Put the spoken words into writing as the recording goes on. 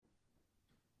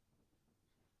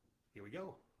Here we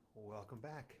go. Welcome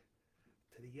back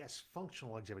to the Yes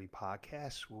Functional Longevity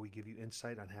Podcast, where we give you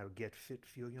insight on how to get fit,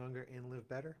 feel younger, and live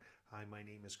better. Hi, my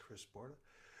name is Chris Borda,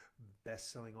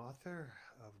 best-selling author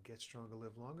of Get Stronger,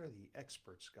 Live Longer, the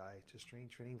Expert's Guide to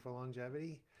Strength Training for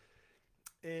Longevity,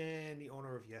 and the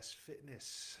owner of Yes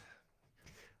Fitness.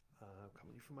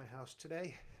 Coming from my house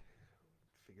today.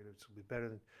 Figured it would be better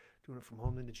than doing it from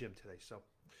home than the gym today. So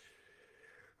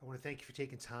I want to thank you for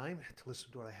taking time to listen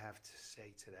to what I have to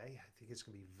say today. I think it's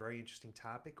going to be a very interesting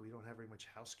topic. We don't have very much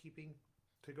housekeeping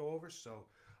to go over, so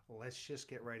let's just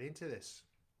get right into this.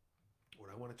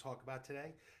 What I want to talk about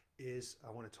today is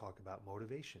I want to talk about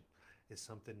motivation. It's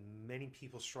something many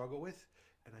people struggle with,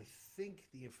 and I think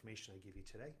the information I give you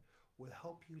today will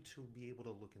help you to be able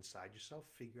to look inside yourself,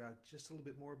 figure out just a little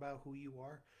bit more about who you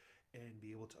are, and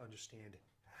be able to understand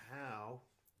how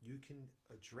you can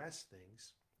address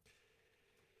things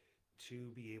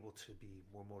to be able to be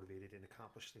more motivated and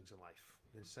accomplish things in life.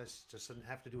 This just doesn't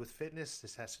have to do with fitness.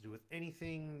 This has to do with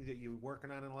anything that you're working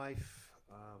on in life,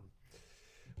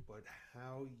 but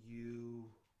how you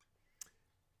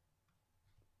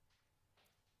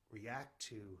react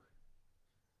to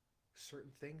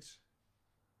certain things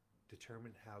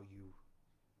determine how you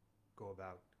go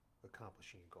about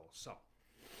accomplishing your goals. So,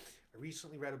 I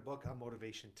recently read a book on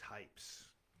motivation types.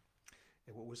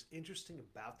 And what was interesting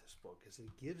about this book is it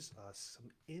gives us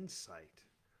some insight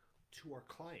to our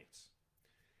clients.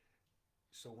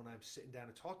 So when I'm sitting down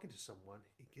and talking to someone,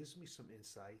 it gives me some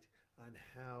insight on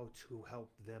how to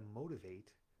help them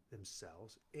motivate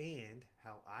themselves and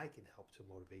how I can help to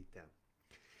motivate them.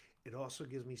 It also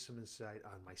gives me some insight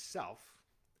on myself,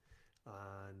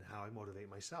 on how I motivate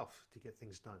myself to get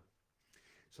things done.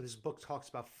 So this book talks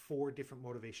about 4 different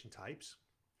motivation types.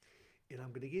 And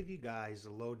I'm going to give you guys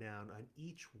a lowdown on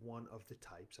each one of the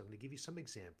types. I'm going to give you some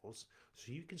examples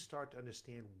so you can start to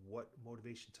understand what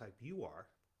motivation type you are.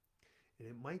 And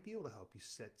it might be able to help you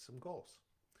set some goals,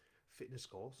 fitness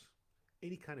goals,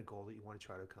 any kind of goal that you want to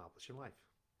try to accomplish in life.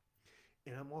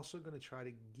 And I'm also going to try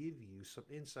to give you some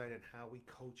insight on how we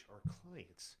coach our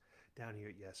clients down here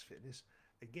at Yes Fitness.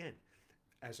 Again,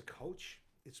 as a coach,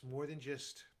 it's more than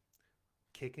just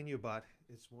kicking your butt.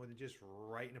 It's more than just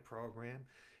writing a program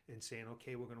and saying,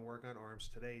 okay, we're going to work on arms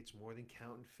today. It's more than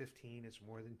counting 15. It's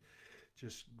more than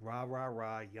just rah, rah,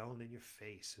 rah, yelling in your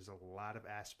face. There's a lot of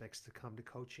aspects to come to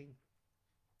coaching.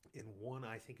 And one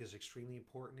I think is extremely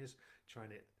important is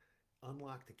trying to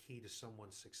unlock the key to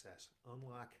someone's success,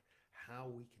 unlock how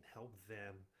we can help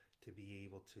them to be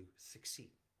able to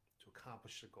succeed, to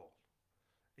accomplish the goal,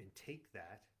 and take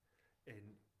that and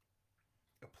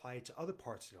apply it to other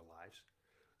parts of their lives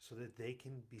so that they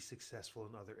can be successful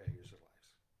in other areas of lives.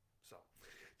 So,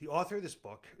 the author of this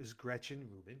book is Gretchen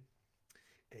Rubin,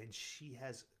 and she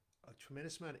has a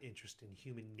tremendous amount of interest in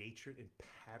human nature and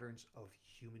patterns of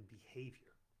human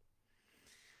behavior.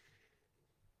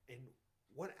 And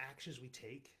what actions we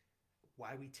take,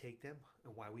 why we take them,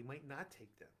 and why we might not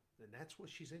take them. And that's what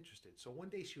she's interested in. So one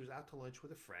day she was out to lunch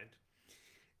with a friend,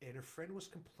 and her friend was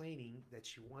complaining that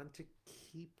she wanted to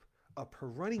keep up her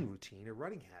running routine, her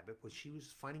running habit, but she was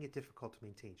finding it difficult to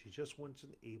maintain. She just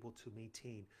wasn't able to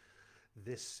maintain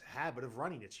this habit of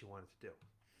running that she wanted to do.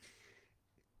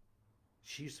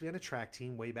 She used to be on a track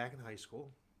team way back in high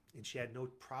school, and she had no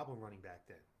problem running back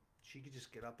then. She could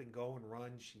just get up and go and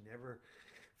run. She never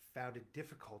found it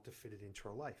difficult to fit it into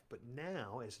her life. But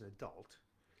now, as an adult,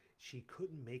 she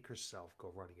couldn't make herself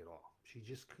go running at all.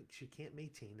 She can't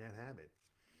maintain that habit.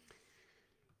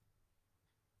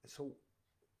 So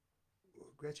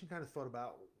Gretchen kind of thought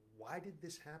about, why did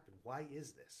this happen? Why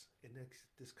is this? And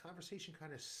this conversation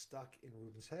kind of stuck in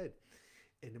Rubin's head.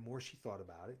 And the more she thought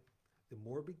about it, the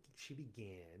more she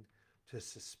began to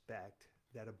suspect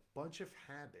that a bunch of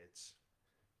habits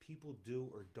people do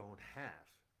or don't have,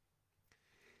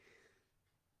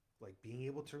 like being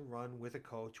able to run with a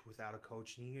coach, without a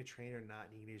coach, needing a trainer, not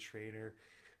needing a trainer,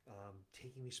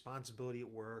 taking responsibility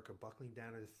at work, or buckling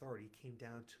down at authority, came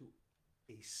down to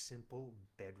a simple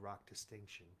bedrock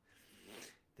distinction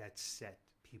that set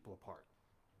people apart.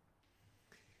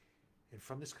 And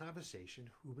from this conversation,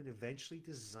 Rubin eventually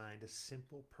designed a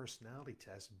simple personality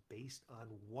test based on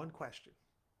one question.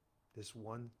 This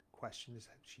one question is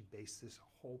she based this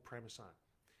whole premise on.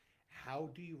 How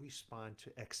do you respond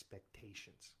to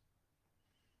expectations?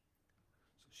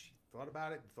 So she thought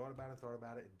about it and thought about it and thought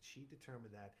about it, and she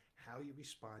determined that how you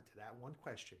respond to that one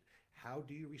question, how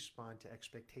do you respond to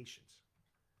expectations,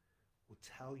 will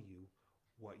tell you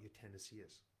what your tendency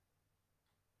is.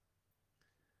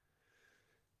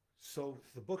 So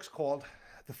the book's called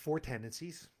The 4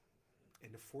 Tendencies.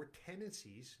 And the 4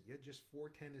 tendencies, yeah, just 4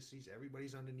 tendencies.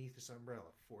 Everybody's underneath this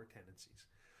umbrella. 4 tendencies.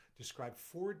 describe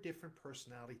 4 different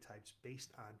personality types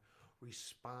based on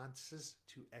responses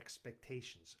to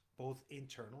expectations, both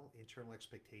internal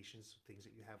expectations, things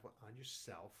that you have on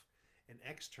yourself, and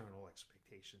external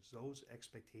expectations, those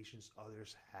expectations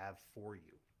others have for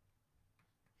you.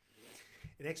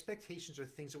 And expectations are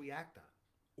things that we act on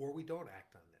or we don't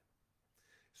act on them.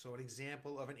 So, an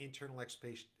example of an internal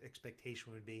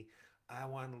expectation would be I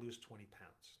want to lose 20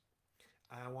 pounds.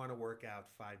 I want to work out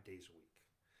 5 days a week.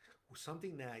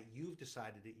 Something that you've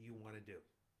decided that you want to do,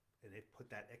 and they put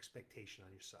that expectation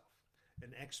on yourself.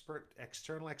 An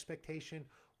external expectation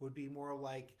would be more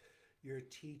like your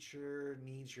teacher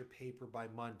needs your paper by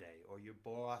Monday, or your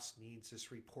boss needs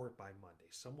this report by Monday.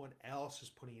 Someone else is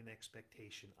putting an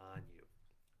expectation on you.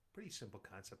 Pretty simple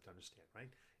concept to understand, right?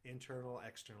 Internal,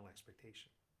 external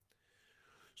expectation.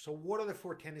 So what are the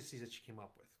 4 tendencies that you came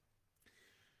up with?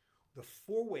 The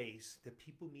 4 ways that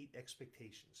people meet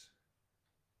expectations.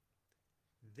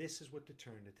 This is what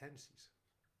determines the tendencies.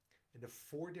 And the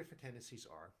 4 different tendencies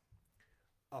are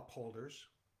upholders,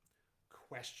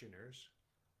 questioners,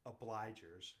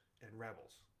 obligers, and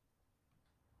rebels.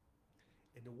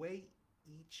 And the way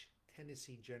each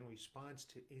tendency generally responds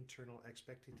to internal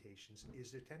expectations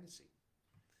is their tendency.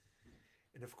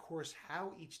 And of course,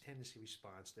 how each tendency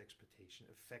responds to expectation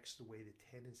affects the way the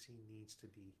tendency needs to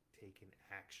be taken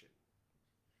action.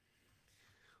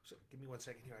 So give me 1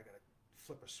 second here. I got to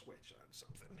flip a switch on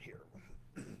something here.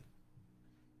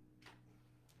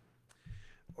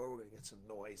 Or we're going to get some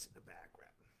noise in the background.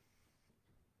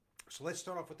 So let's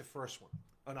start off with the first one,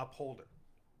 an upholder.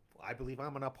 Well, I believe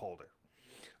I'm an upholder.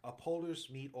 Upholders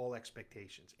meet all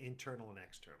expectations, internal and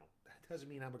external. That doesn't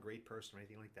mean I'm a great person or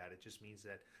anything like that. It just means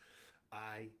that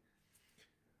I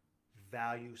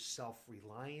value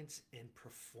self-reliance and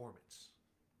performance.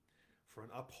 For an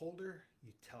upholder,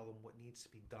 you tell them what needs to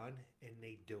be done and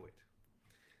they do it.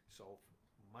 So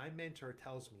my mentor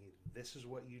tells me this is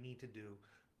what you need to do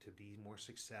to be more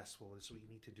successful. This is what you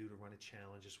need to do to run a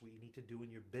challenge. This is what you need to do in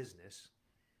your business.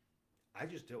 I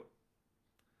just do it.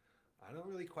 I don't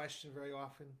really question very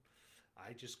often.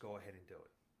 I just go ahead and do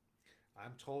it.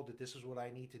 I'm told that this is what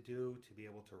I need to do to be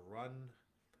able to run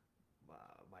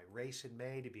my race in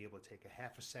May, to be able to take a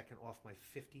half a second off my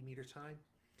 50-meter time.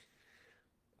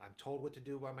 I'm told what to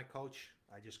do by my coach.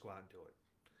 I just go out and do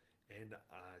it. And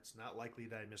it's not likely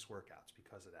that I miss workouts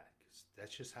because of that, because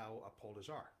that's just how upholders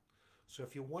are. So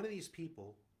if you're one of these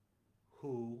people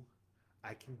who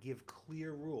I can give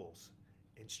clear rules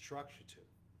and structure to,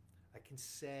 I can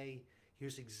say,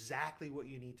 here's exactly what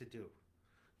you need to do.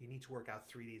 You need to work out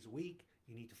 3 days a week.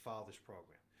 You need to follow this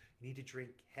program. You need to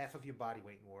drink half of your body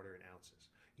weight in water in ounces.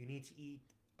 You need to eat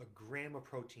a gram of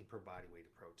protein per body weight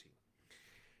of protein.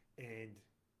 And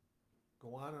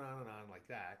go on and on and on like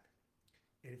that.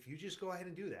 And if you just go ahead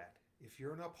and do that, if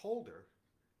you're an upholder,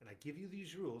 and I give you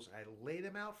these rules, I lay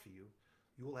them out for you,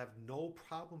 you will have no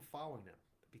problem following them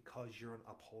because you're an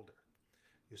upholder.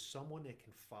 You're someone that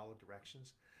can follow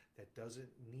directions, that doesn't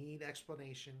need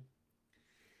explanation.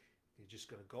 You're just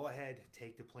going to go ahead,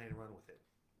 take the plan, and run with it.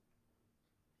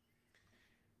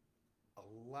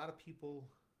 A lot of people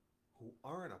who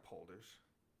aren't upholders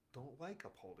don't like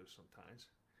upholders sometimes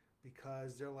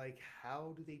because they're like,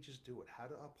 how do they just do it? How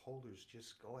do upholders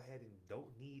just go ahead and don't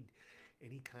need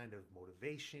any kind of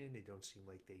motivation? They don't seem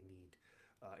like they need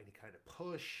any kind of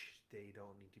push. They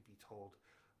don't need to be told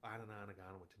on and on and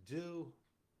on what to do.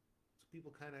 So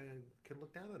people kind of can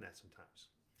look down on that sometimes.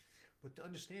 But to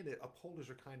understand that upholders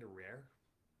are kind of rare.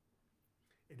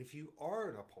 And if you are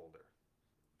an upholder,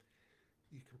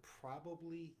 you can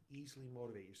probably easily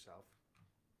motivate yourself.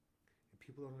 And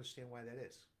people don't understand why that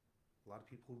is. A lot of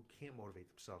people who can't motivate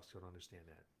themselves don't understand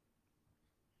that.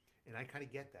 And I kind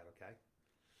of get that, okay?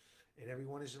 And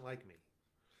everyone isn't like me.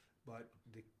 But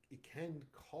it can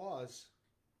cause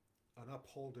an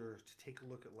upholder to take a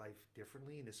look at life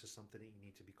differently, and this is something that you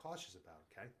need to be cautious about,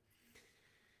 okay?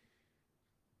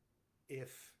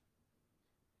 If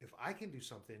I can do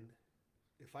something,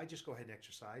 if I just go ahead and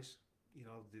exercise, you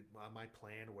know, my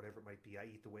plan or whatever it might be, I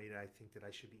eat the way that I think that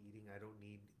I should be eating. I don't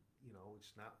need, you know,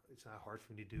 it's not hard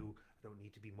for me to do. I don't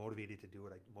need to be motivated to do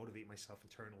it. I motivate myself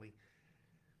internally.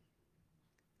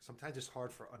 Sometimes it's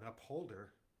hard for an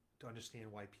upholder to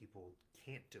understand why people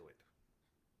can't do it.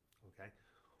 Okay?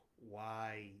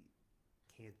 Why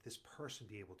can't this person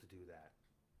be able to do that?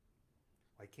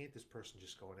 Why can't this person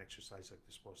just go and exercise like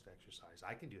they're supposed to exercise?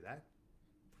 I can do that.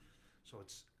 So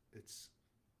it's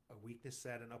a weakness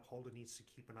that an upholder needs to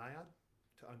keep an eye on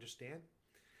to understand.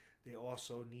 They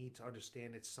also need to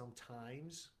understand that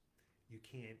sometimes you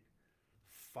can't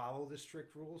follow the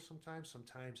strict rules sometimes.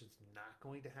 Sometimes it's not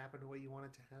going to happen the way you want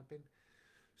it to happen.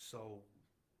 So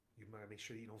You want to make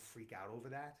sure that you don't freak out over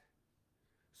that.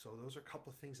 So those are a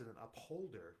couple of things that an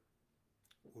upholder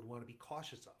would want to be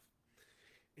cautious of.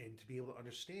 And to be able to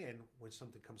understand when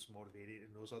something comes motivated,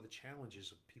 and those are the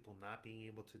challenges of people not being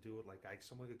able to do it. Like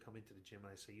someone could come into the gym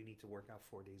and I say, you need to work out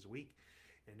 4 days a week,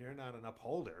 and they're not an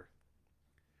upholder.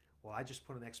 Well, I just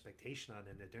put an expectation on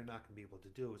them that they're not going to be able to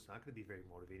do. It's not going to be very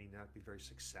motivating, not going to be very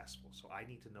successful. So I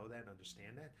need to know that and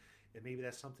understand that. And maybe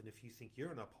that's something, if you think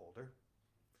you're an upholder,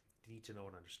 you need to know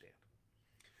and understand.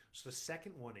 So the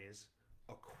second one is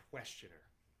a questioner.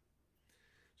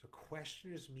 So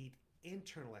questioners meet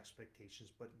internal expectations,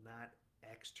 but not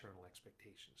external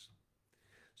expectations.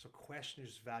 So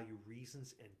questioners value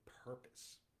reasons and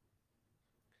purpose.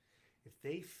 If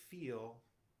they feel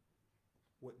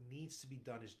what needs to be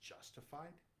done is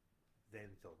justified, then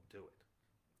they'll do it.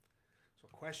 So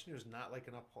a questioner is not like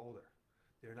an upholder.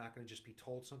 They're not going to just be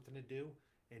told something to do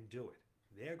and do it.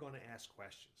 They're going to ask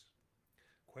questions.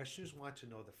 Questioners want to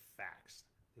know the facts.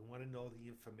 They want to know the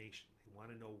information. They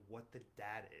want to know what the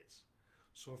data is.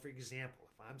 So for example,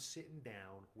 if I'm sitting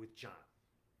down with John,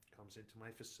 comes into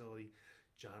my facility,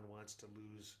 John wants to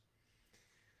lose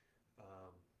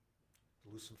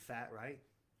some fat, right?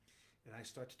 And I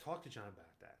start to talk to John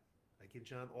about that. I give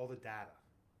John all the data.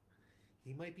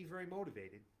 He might be very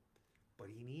motivated, but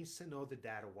he needs to know the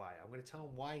data why. I'm going to tell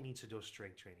him why he needs to do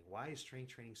strength training. Why is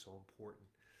strength training so important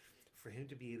for him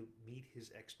to be able to meet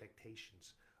his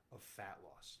expectations of fat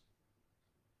loss?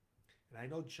 And I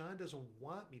know John doesn't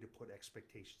want me to put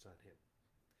expectations on him.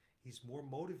 He's more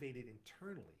motivated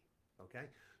internally, okay?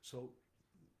 So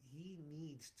he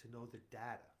needs to know the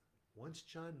data. Once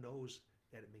John knows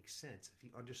that it makes sense, if he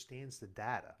understands the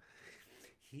data,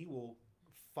 he will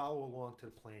follow along to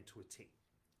the plan to a T.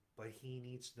 But he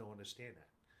needs to understand that.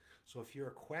 So if you're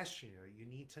a questioner, you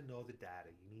need to know the data.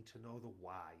 You need to know the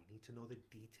why. You need to know the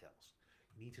details.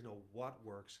 You need to know what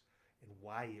works and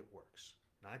why it works.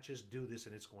 Not just do this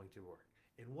and it's going to work.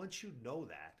 And once you know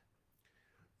that,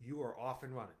 you are off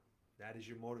and running. That is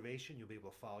your motivation. You'll be able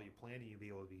to follow your plan and you'll be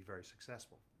able to be very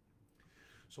successful.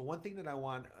 So one thing that I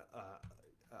want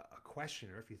a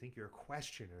questioner, if you think you're a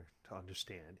questioner, to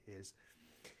understand is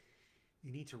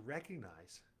you need to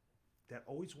recognize that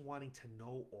always wanting to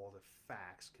know all the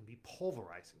facts can be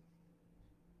pulverizing.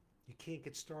 You can't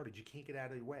get started. You can't get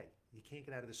out of the way. You can't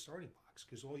get out of the starting box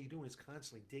because all you're doing is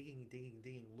constantly digging,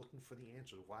 looking for the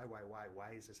answers. Why?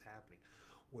 Why is this happening?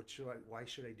 Why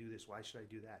should I do this? Why should I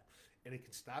do that? And it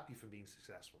can stop you from being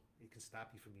successful. It can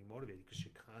stop you from being motivated because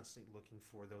you're constantly looking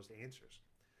for those answers.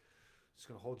 It's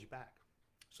going to hold you back.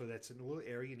 So that's a little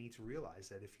area you need to realize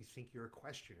that if you think you're a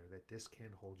questioner, that this can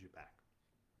hold you back.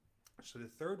 So the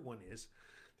third one is,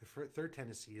 the third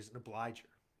tendency is an obliger.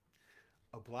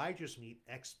 Obligers meet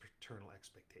external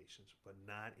expectations, but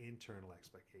not internal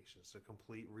expectations. The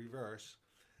complete reverse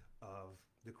of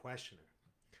the questioner.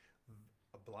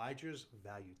 Obligers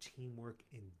value teamwork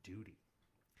and duty.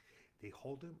 They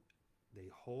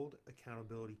hold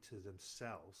accountability to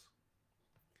themselves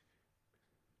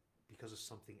because of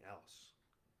something else.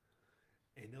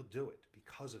 And they'll do it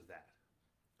because of that.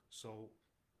 So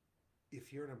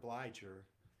if you're an obliger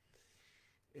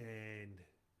and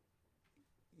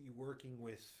you're working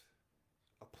with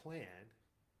a plan,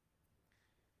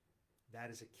 that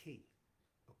is a key.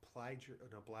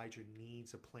 An obliger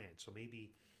needs a plan. So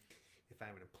maybe if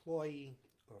I'm an employee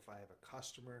or if I have a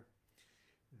customer,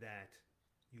 that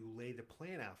you lay the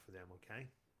plan out for them, okay?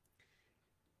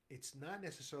 It's not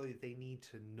necessarily that they need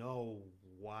to know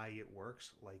why it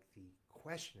works like the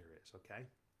questioner is, okay?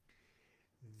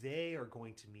 They are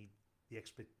going to meet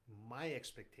my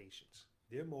expectations.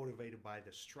 They're motivated by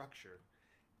the structure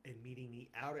and meeting the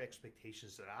outer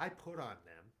expectations that I put on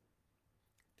them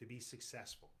to be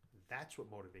successful. That's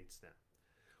what motivates them.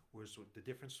 Whereas the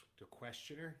difference, the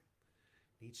questioner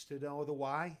needs to know the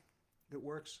why it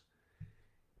works.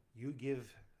 You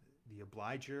give the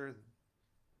obliger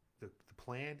the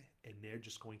plan, and they're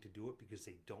just going to do it because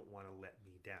they don't want to let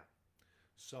me down.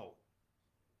 So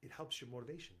it helps your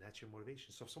motivation. That's your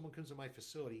motivation. So if someone comes to my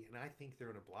facility and I think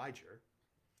they're an obliger,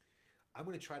 I'm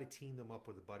going to try to team them up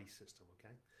with a buddy system,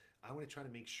 okay? I'm going to try to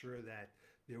make sure that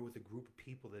they're with a group of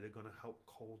people that are going to help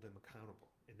hold them accountable.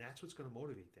 And that's what's going to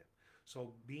motivate them.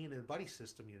 So being in a buddy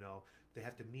system, they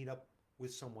have to meet up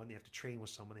with someone, they have to train with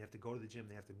someone, they have to go to the gym,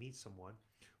 they have to meet someone,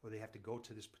 or they have to go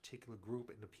to this particular group,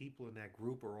 and the people in that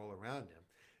group are all around them.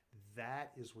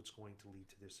 That is what's going to lead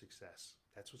to their success.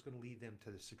 That's what's going to lead them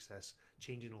to the success,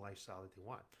 changing the lifestyle that they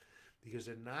want. Because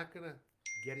they're not going to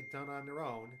get it done on their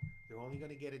own. They're only going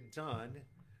to get it done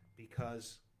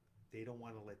because they don't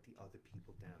want to let the other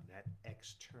people down. That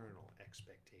external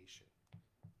expectation.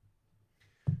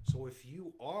 So if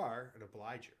you are an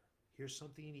obliger, here's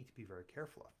something you need to be very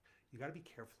careful of. You got to be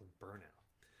careful in burnout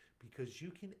because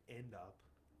you can end up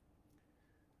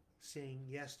saying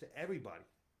yes to everybody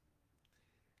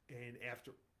and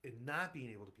after and not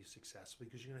being able to be successful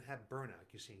because you're going to have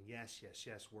burnout. You're saying yes, yes,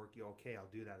 yes, work, you okay, I'll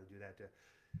do that, I'll do that.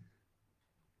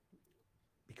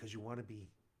 Because you want to be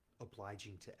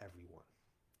obliging to everyone.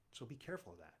 So be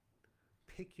careful of that.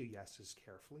 Pick your yeses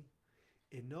carefully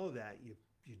and know that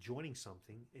you're joining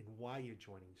something and why you're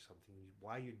joining something,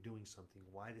 why you're doing something,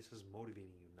 why this is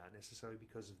motivating you, not necessarily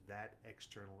because of that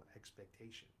external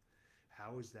expectation.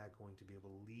 How is that going to be able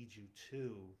to lead you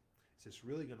to, is this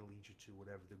really going to lead you to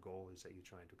whatever the goal is that you're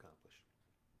trying to accomplish?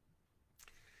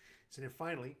 So then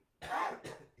finally,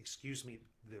 excuse me,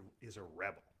 there is a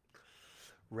rebel.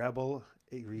 Rebel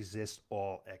resists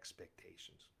all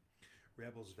expectations.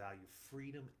 Rebels value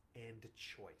freedom and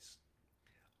choice.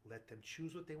 Let them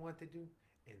choose what they want to do,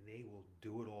 and they will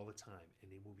do it all the time,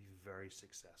 and they will be very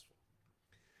successful.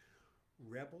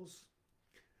 Rebels,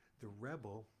 the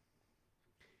rebel,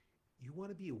 you want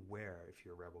to be aware if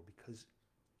you're a rebel because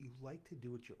you like to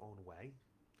do it your own way.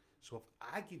 So if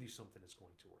I give you something that's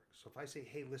going to work, so if I say,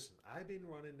 hey, listen, I've been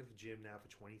running the gym now for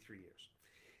 23 years,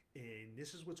 and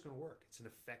this is what's going to work. It's an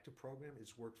effective program.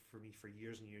 It's worked for me for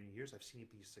years and years and years. I've seen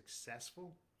it be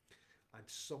successful on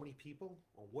so many people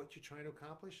on what you're trying to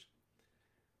accomplish.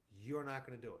 You're not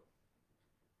going to do it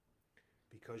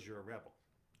because you're a rebel.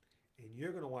 And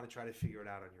you're going to want to try to figure it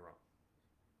out on your own.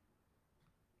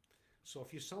 So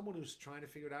if you're someone who's trying to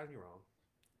figure it out on your own,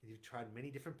 and you've tried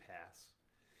many different paths,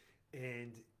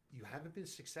 and you haven't been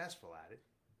successful at it,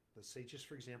 let's say just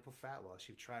for example, fat loss,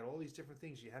 you've tried all these different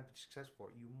things, you haven't been successful,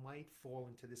 you might fall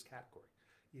into this category.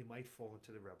 You might fall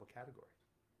into the rebel category.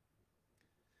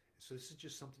 So this is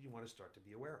just something you want to start to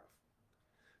be aware of.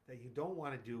 That you don't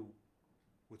want to do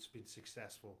what's been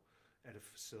successful at a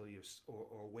facility or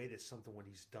a way that something when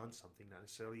he's done something, not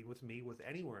necessarily with me, with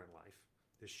anywhere in life.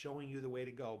 They're showing you the way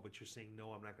to go, but you're saying,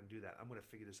 no, I'm not going to do that. I'm going to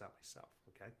figure this out myself,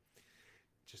 okay?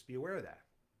 Just be aware of that.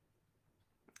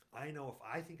 I know if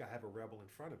I think I have a rebel in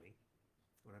front of me,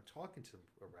 when I'm talking to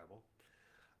a rebel,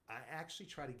 I actually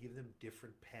try to give them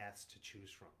different paths to choose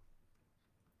from.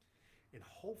 And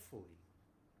hopefully,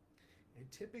 and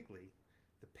typically,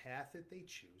 the path that they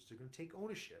choose, they're going to take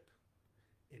ownership,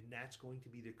 and that's going to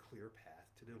be the clear path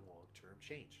to their long-term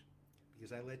change.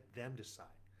 Because I let them decide.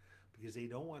 Because they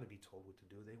don't want to be told what to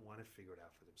do. They want to figure it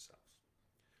out for themselves.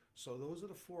 So those are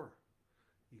the four.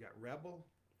 You got rebel,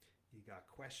 you got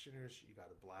questioners, you got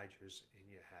obligers, and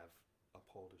you have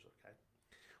upholders, okay?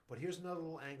 But here's another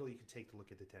little angle you can take to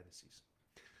look at the tendencies.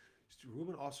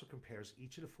 Rubin also compares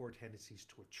each of the four tendencies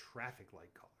to a traffic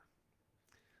light color.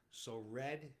 So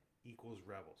red equals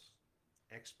rebels.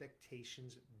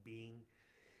 Expectations bring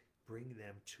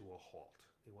them to a halt.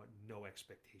 They want no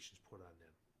expectations put on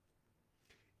them.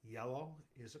 Yellow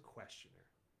is a questioner.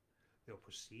 They'll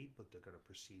proceed, but they're going to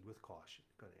proceed with caution.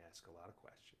 They're going to ask a lot of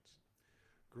questions.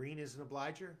 Green is an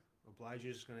obliger. Obliger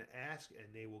is going to ask, and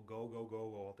they will go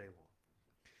all day long.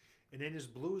 And then there's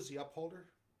blue is the upholder.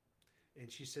 And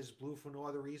she says blue for no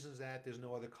other reasons that there's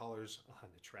no other colors on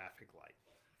the traffic light.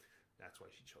 That's why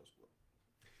she chose blue.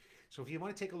 So if you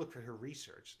want to take a look at her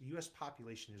research, the U.S.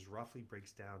 population roughly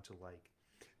breaks down to like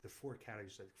the four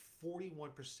categories. Like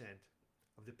 41%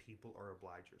 of the people are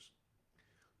obligers.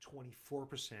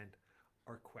 24%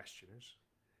 are questioners.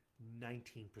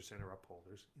 19% are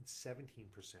upholders. And 17%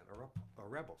 are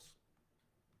rebels.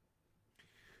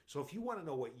 So if you want to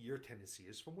know what your tendency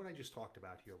is, from what I just talked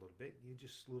about here a little bit, you're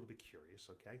just a little bit curious,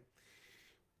 okay?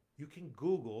 You can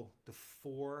Google the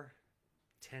 4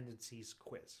 tendencies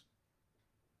quiz,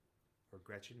 or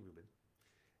Gretchen Rubin,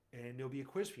 and there'll be a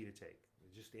quiz for you to take. You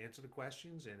just answer the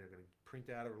questions, and they're going to print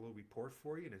out a little report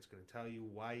for you, and it's going to tell you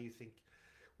why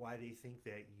they think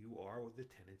that you are the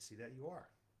tendency that you are.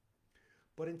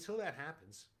 But until that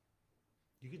happens,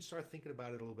 you can start thinking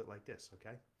about it a little bit like this,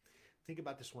 okay? Think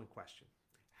about this one question.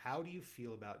 How do you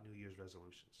feel about New Year's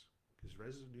resolutions?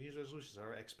 Because New Year's resolutions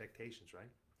are expectations,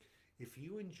 right? If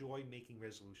you enjoy making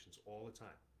resolutions all the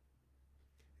time,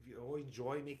 if you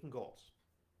enjoy making goals,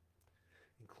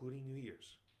 including New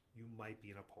Year's, you might be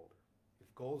an upholder.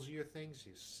 If goals are your things,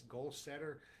 you're a goal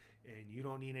setter, and you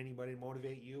don't need anybody to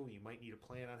motivate you, and you might need a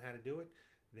plan on how to do it,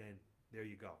 then there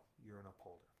you go. You're an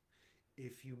upholder.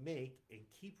 If you make and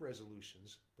keep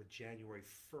resolutions, but January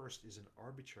 1st is an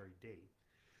arbitrary date,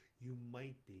 you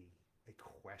might be a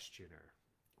questioner.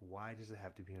 Why does it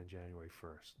have to be on January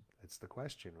 1st? That's the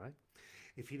question, right?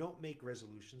 If you don't make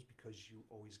resolutions because you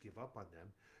always give up on them,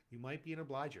 you might be an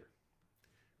obliger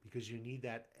because you need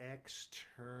that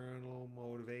external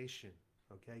motivation,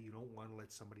 okay? You don't want to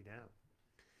let somebody down.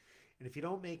 And if you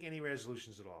don't make any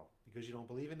resolutions at all because you don't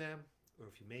believe in them, or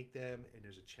if you make them and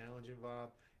there's a challenge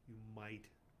involved, you might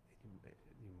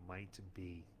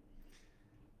be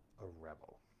a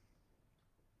rebel.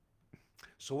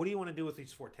 So what do you want to do with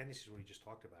these four tendencies we just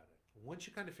talked about? Once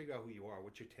you kind of figure out who you are,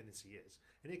 what your tendency is,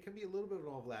 and it can be a little bit of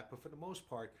an overlap, but for the most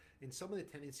part, in some of the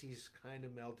tendencies kind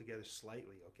of meld together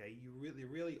slightly, okay? You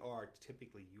really are,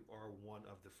 typically, you are one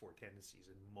of the four tendencies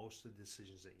in most of the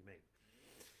decisions that you make.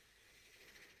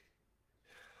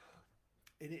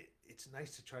 And it's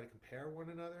nice to try to compare one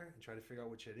another and try to figure out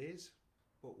which it is,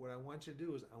 but what I want you to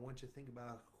do is I want you to think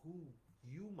about who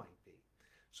you might be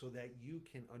so that you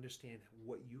can understand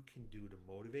what you can do to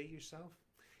motivate yourself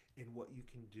and what you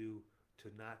can do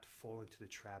to not fall into the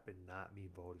trap and not be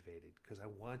motivated, because I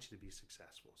want you to be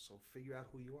successful. So figure out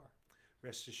who you are.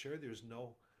 Rest assured, there's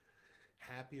no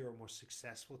happier or more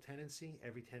successful tendency.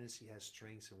 Every tendency has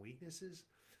strengths and weaknesses.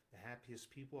 The happiest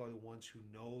people are the ones who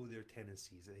know their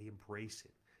tendencies, they embrace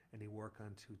it, and they work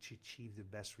on to achieve the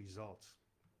best results.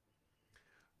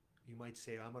 You might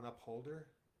say, I'm an upholder,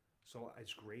 so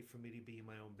it's great for me to be in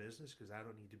my own business because I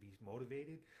don't need to be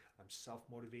motivated. I'm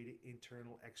self-motivated,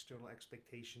 internal, external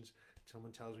expectations.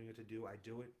 Someone tells me what to do, I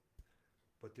do it.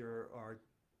 But there are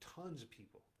tons of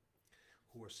people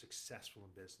who are successful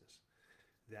in business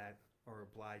that are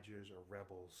obligers or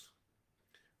rebels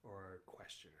or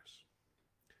questioners.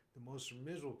 The most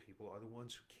miserable people are the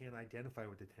ones who can't identify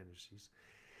with the tendencies,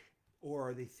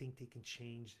 or they think they can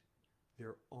change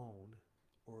their own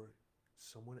or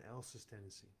someone else's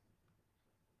tendency.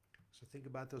 So think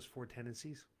about those four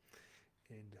tendencies,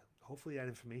 and hopefully that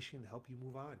information can help you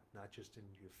move on, not just in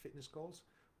your fitness goals,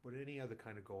 but any other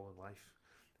kind of goal in life,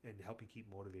 and help you keep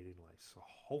motivated in life. So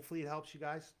hopefully it helps you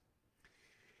guys.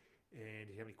 And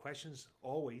if you have any questions,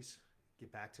 always get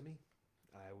back to me.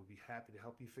 I would be happy to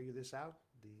help you figure this out.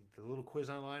 The little quiz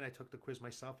online, I took the quiz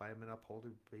myself. I am an upholder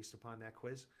based upon that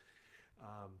quiz.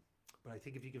 But I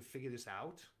think if you can figure this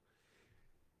out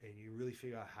and you really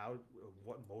figure out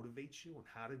what motivates you and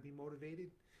how to be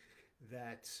motivated,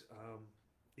 that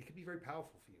it can be very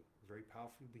powerful for you. Very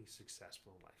powerful being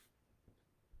successful in life.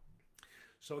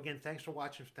 So again, thanks for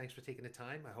watching. Thanks for taking the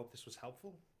time. I hope this was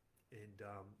helpful. And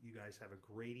you guys have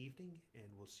a great evening, and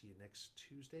we'll see you next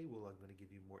Tuesday. I'm going to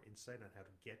give you more insight on how to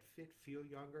get fit, feel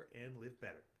younger, and live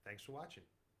better. Thanks for watching.